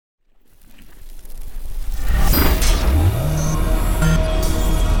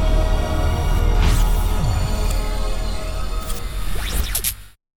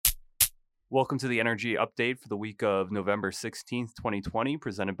Welcome to the Energy Update for the week of November 16th, 2020,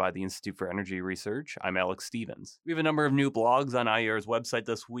 presented by the Institute for Energy Research. I'm Alex Stevens. We have a number of new blogs on IER's website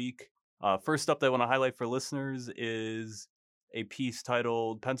this week. First up that I want to highlight for listeners is a piece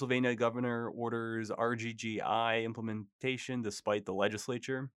titled Pennsylvania Governor Orders RGGI Implementation Despite the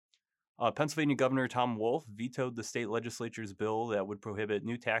Legislature. Pennsylvania Governor Tom Wolf vetoed the state legislature's bill that would prohibit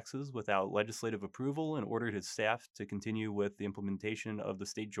new taxes without legislative approval and ordered his staff to continue with the implementation of the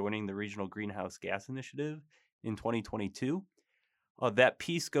state joining the Regional Greenhouse Gas Initiative in 2022. That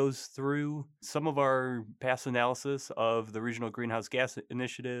piece goes through some of our past analysis of the Regional Greenhouse Gas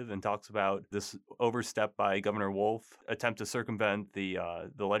Initiative and talks about this overstep by Governor Wolf, attempt to circumvent the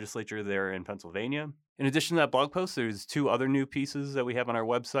legislature there in Pennsylvania. In addition to that blog post, there's two other new pieces that we have on our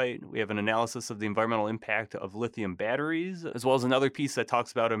website. We have an analysis of the environmental impact of lithium batteries, as well as another piece that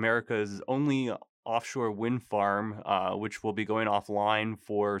talks about America's only offshore wind farm, which will be going offline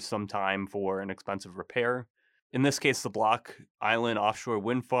for some time for an expensive repair. In this case, the Block Island offshore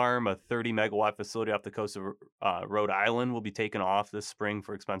wind farm, a 30 megawatt facility off the coast of Rhode Island, will be taken off this spring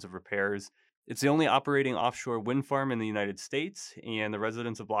for expensive repairs. It's the only operating offshore wind farm in the United States, and the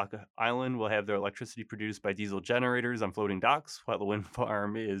residents of Block Island will have their electricity produced by diesel generators on floating docks while the wind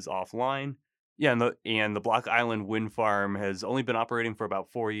farm is offline. Yeah, and the Block Island wind farm has only been operating for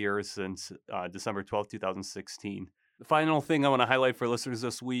about 4 years since December 12, 2016. The final thing I want to highlight for listeners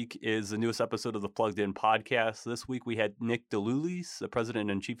this week is the newest episode of the Plugged In podcast. This week we had Nick DeLulis, the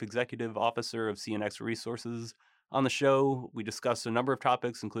President and Chief Executive Officer of CNX Resources, on the show. We discussed a number of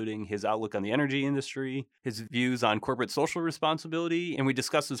topics, including his outlook on the energy industry, his views on corporate social responsibility, and we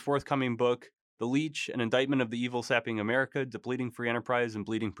discussed his forthcoming book, The Leech, an indictment of the evil sapping America, depleting free enterprise and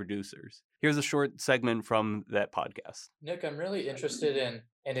bleeding producers. Here's a short segment from that podcast. Nick, I'm really interested in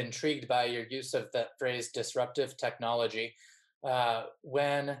and intrigued by your use of that phrase disruptive technology.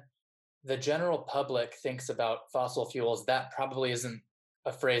 When the general public thinks about fossil fuels, that probably isn't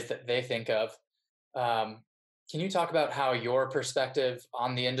a phrase that they think of. Can you talk about how your perspective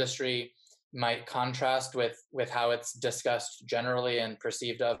on the industry might contrast with how it's discussed generally and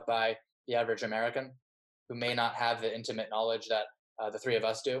perceived of by the average American who may not have the intimate knowledge that the three of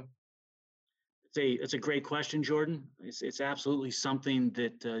us do? It's a great question, Jordan. It's absolutely something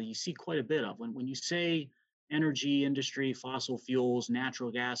that you see quite a bit of. When you say energy industry, fossil fuels,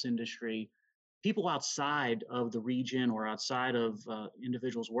 natural gas industry, people outside of the region or outside of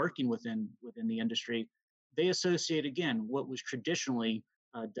individuals working within the industry, they associate, again, what was traditionally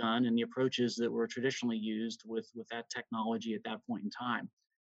done and the approaches that were traditionally used with that technology at that point in time.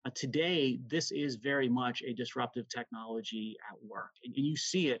 Today, this is very much a disruptive technology at work, and you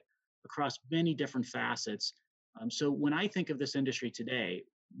see it across many different facets. So when I think of this industry today,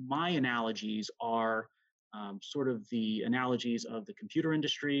 my analogies are sort of the analogies of the computer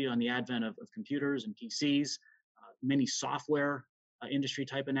industry on the advent of computers and PCs, many software industry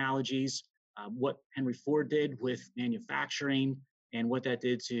type analogies, what Henry Ford did with manufacturing and what that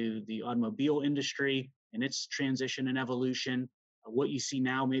did to the automobile industry and its transition and evolution, what you see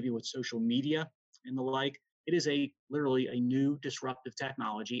now maybe with social media and the like. It is literally a new disruptive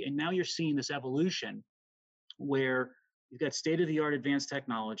technology. And now you're seeing this evolution where you've got state-of-the-art advanced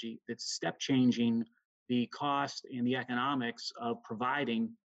technology that's step changing the cost and the economics of providing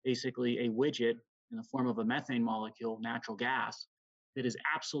basically a widget in the form of a methane molecule, natural gas, that is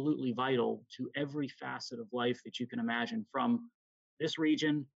absolutely vital to every facet of life that you can imagine, from this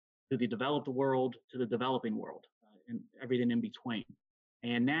region to the developed world to the developing world and everything in between.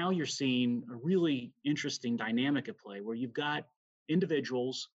 And now you're seeing a really interesting dynamic at play where you've got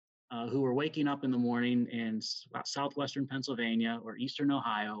individuals who are waking up in the morning in southwestern Pennsylvania or eastern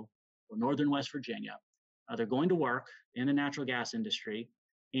Ohio or northern West Virginia. They're going to work in the natural gas industry.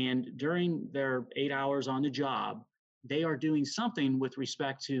 And during their 8 hours on the job, they are doing something with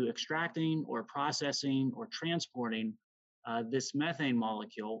respect to extracting or processing or transporting this methane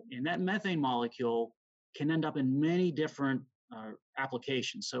molecule. And that methane molecule can end up in many different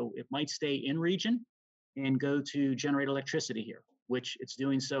applications. So it might stay in region and go to generate electricity here, which it's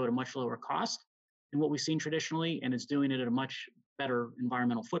doing so at a much lower cost than what we've seen traditionally, and it's doing it at a much better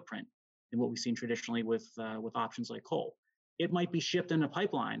environmental footprint than what we've seen traditionally with options like coal. It might be shipped in a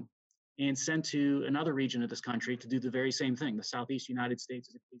pipeline and sent to another region of this country to do the very same thing. The Southeast United States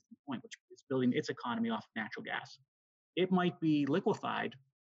is a case in point, which is building its economy off of natural gas. It might be liquefied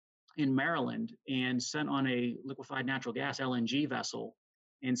in Maryland and sent on a liquefied natural gas LNG vessel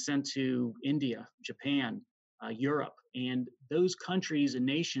and sent to India, Japan, Europe. And those countries and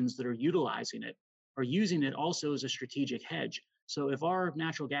nations that are utilizing it are using it also as a strategic hedge. So if our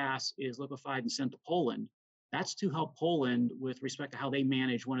natural gas is liquefied and sent to Poland, That's to help Poland with respect to how they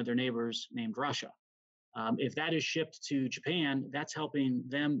manage one of their neighbors named Russia. If that is shipped to Japan, that's helping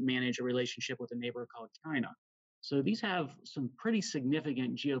them manage a relationship with a neighbor called China. So these have some pretty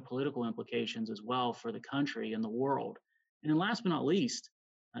significant geopolitical implications as well for the country and the world. And then last but not least,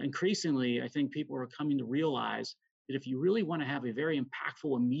 increasingly, I think people are coming to realize that if you really want to have a very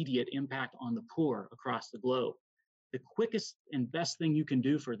impactful, immediate impact on the poor across the globe, the quickest and best thing you can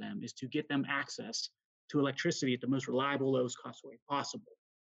do for them is to get them access to electricity at the most reliable, lowest cost way possible.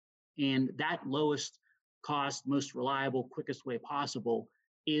 And that lowest cost, most reliable, quickest way possible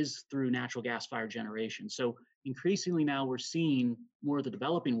is through natural gas fired generation. So increasingly now we're seeing more of the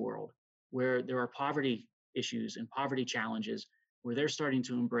developing world where there are poverty issues and poverty challenges where they're starting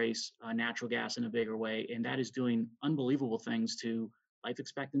to embrace natural gas in a bigger way. And that is doing unbelievable things to life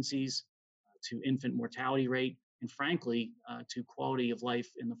expectancies, to infant mortality rate, and frankly, to quality of life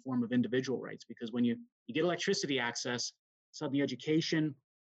in the form of individual rights. Because when you get electricity access, suddenly education,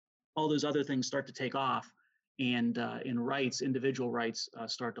 all those other things start to take off. And in rights, individual rights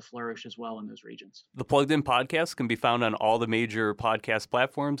start to flourish as well in those regions. The Plugged In podcast can be found on all the major podcast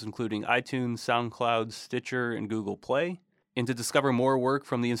platforms, including iTunes, SoundCloud, Stitcher, and Google Play. And to discover more work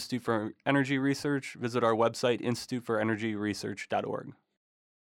from the Institute for Energy Research, visit our website, instituteforenergyresearch.org.